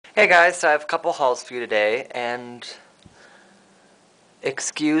Hey guys, so I have a couple hauls for you today, and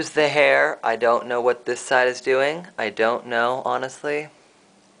excuse the hair. I don't know what this side is doing. I don't know, honestly.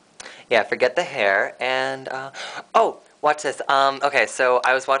 Yeah, forget the hair, and, oh, watch this. Okay, so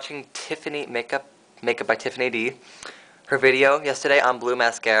I was watching Tiffany Makeup by Tiffany D, her video yesterday on blue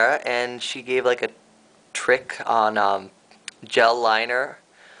mascara, and she gave, like, a trick on, gel liner,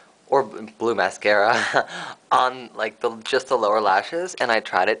 or blue mascara, on, like, just the lower lashes, and I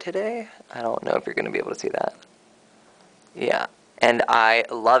tried it today. I don't know if you're gonna be able to see that. Yeah, and I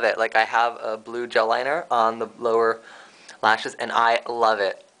love it. Like, I have a blue gel liner on the lower lashes, and I love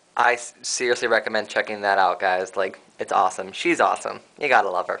it. I seriously recommend checking that out, guys. Like, it's awesome. She's awesome. You gotta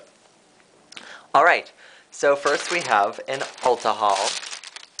love her. All right, so first we have an Ulta haul.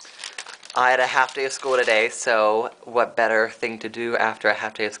 I had a half day of school today, so what better thing to do after a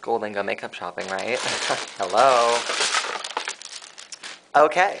half day of school than go makeup shopping, right? Hello.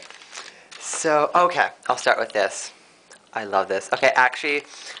 Okay, okay, I'll start with this. I love this. Okay, actually,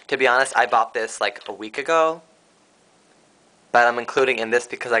 to be honest, I bought this like a week ago, but I'm including in this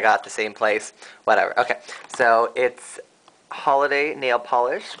because I got it the same place. Whatever. Okay, so it's Holiday Nail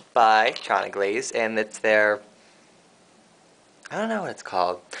Polish by China Glaze, and it's their, I don't know what it's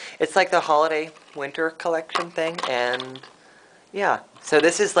called. It's like the holiday winter collection thing, and yeah. So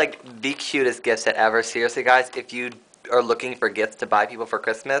this is like the cutest gift set ever. Seriously, guys, if you are looking for gifts to buy people for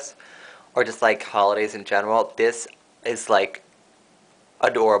Christmas, or just like holidays in general, this is like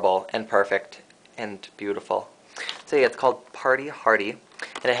adorable and perfect and beautiful. So yeah, it's called Party Hardy,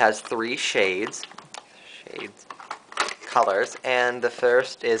 and it has three colors, and the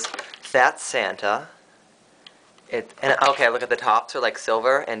first is Fat Santa. Okay, look at the tops are like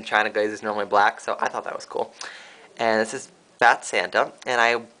silver, and China Glaze is normally black, so I thought that was cool. And this is Fat Santa, and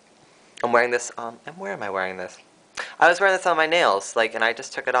I'm wearing this. And where am I wearing this? I was wearing this on my nails, like, and I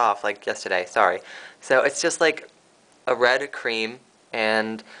just took it off like yesterday. Sorry. So it's just like a red cream,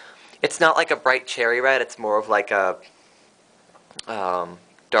 and it's not like a bright cherry red. It's more of like a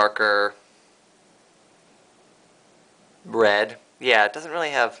darker red. Yeah, it doesn't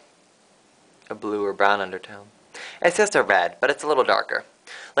really have a blue or brown undertone. It's just a red, but it's a little darker.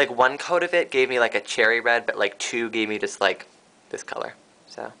 Like one coat of it gave me like a cherry red, but like two gave me just like this color.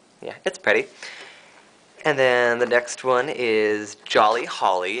 So yeah, it's pretty. And then the next one is Jolly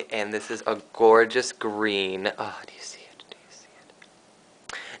Holly, and this is a gorgeous green. Oh, do you see it? Do you see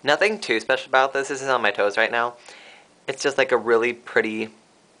it? Nothing too special about this. This is on my toes right now. It's just like a really pretty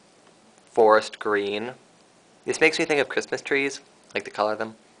forest green. This makes me think of Christmas trees, like the color of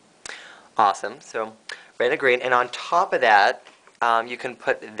them. Awesome. So red and green, and on top of that, you can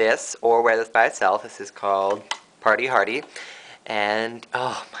put this or wear this by itself. This is called Party Hardy, and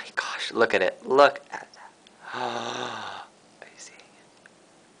oh my gosh, look at it! Look at that! Are you seeing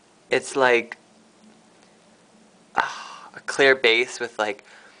it? It's like a clear base with like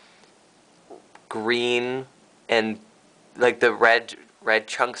green, and like the red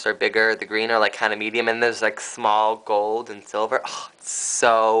chunks are bigger, the green are like kind of medium, and there's like small gold and silver. Oh, it's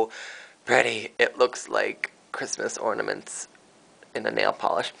so pretty. It looks like Christmas ornaments in a nail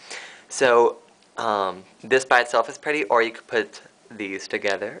polish. So this by itself is pretty, or you could put these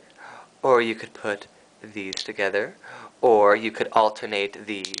together, or you could put these together, or you could alternate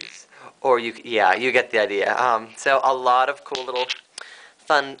these, or yeah, you get the idea. So a lot of cool little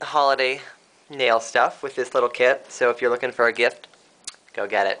fun holiday nail stuff with this little kit. So if you're looking for a gift, go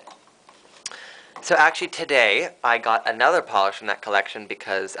get it. So actually today I got another polish from that collection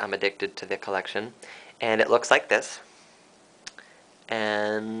because I'm addicted to the collection, and it looks like this.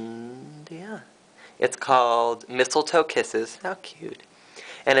 And yeah, it's called Mistletoe Kisses. How cute!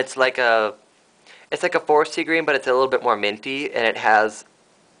 And it's like a foresty green, but it's a little bit more minty, and it has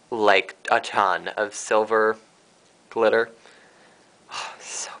like a ton of silver glitter. Oh,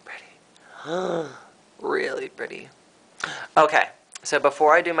 so pretty. Really pretty. Okay, so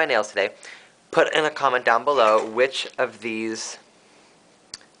before I do my nails today, put in a comment down below which of these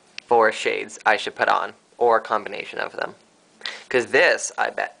four shades I should put on, or a combination of them. Because this, I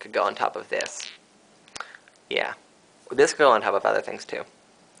bet, could go on top of this. Yeah. This could go on top of other things, too.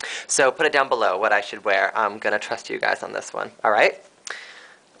 So put it down below what I should wear. I'm going to trust you guys on this one. Alright?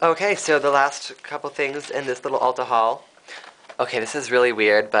 Okay, so the last couple things in this little Ulta haul. Okay, this is really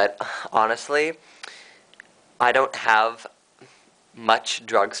weird, but honestly, I don't have much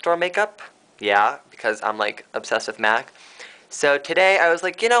drugstore makeup. Yeah, because I'm like obsessed with MAC. So today I was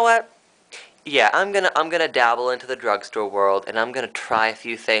like, you know what? Yeah, I'm gonna dabble into the drugstore world, and I'm gonna try a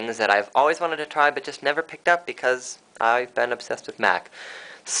few things that I've always wanted to try but just never picked up because I've been obsessed with MAC.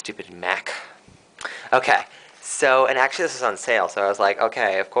 Stupid MAC. Okay, So, and actually this was on sale, so I was like,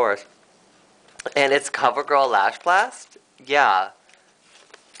 okay, of course. And it's CoverGirl Lash Blast. Yeah.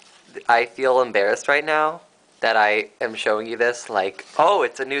 I feel embarrassed right now that I am showing you this. Like, oh,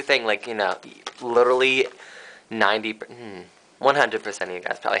 it's a new thing. Like, you know, literally 100% of you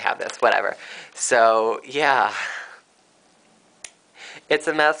guys probably have this. Whatever. So, yeah. It's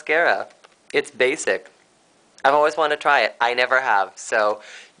a mascara. It's basic. I've always wanted to try it. I never have. So,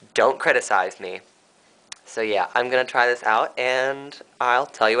 don't criticize me. So, yeah, I'm going to try this out, and I'll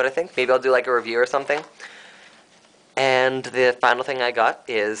tell you what I think. Maybe I'll do, like, a review or something. And the final thing I got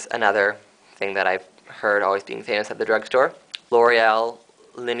is another thing that I've heard always being famous at the drugstore. L'Oreal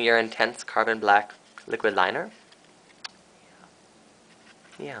Linear Intense Carbon Black Liquid Liner.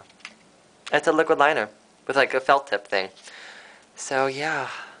 Yeah. It's a liquid liner with like a felt tip thing. So yeah.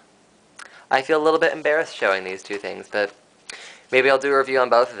 I feel a little bit embarrassed showing these two things, but maybe I'll do a review on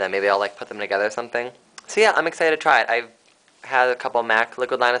both of them. Maybe I'll like put them together or something. So yeah, I'm excited to try it. I've had a couple MAC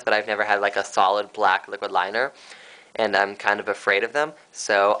liquid liners, but I've never had like a solid black liquid liner. And I'm kind of afraid of them,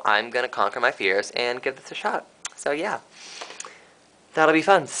 so I'm going to conquer my fears and give this a shot. So yeah, that'll be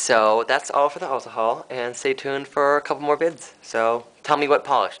fun. So that's all for the Ulta haul, and stay tuned for a couple more vids. So tell me what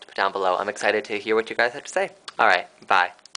polish to put down below. I'm excited to hear what you guys have to say. Alright, bye.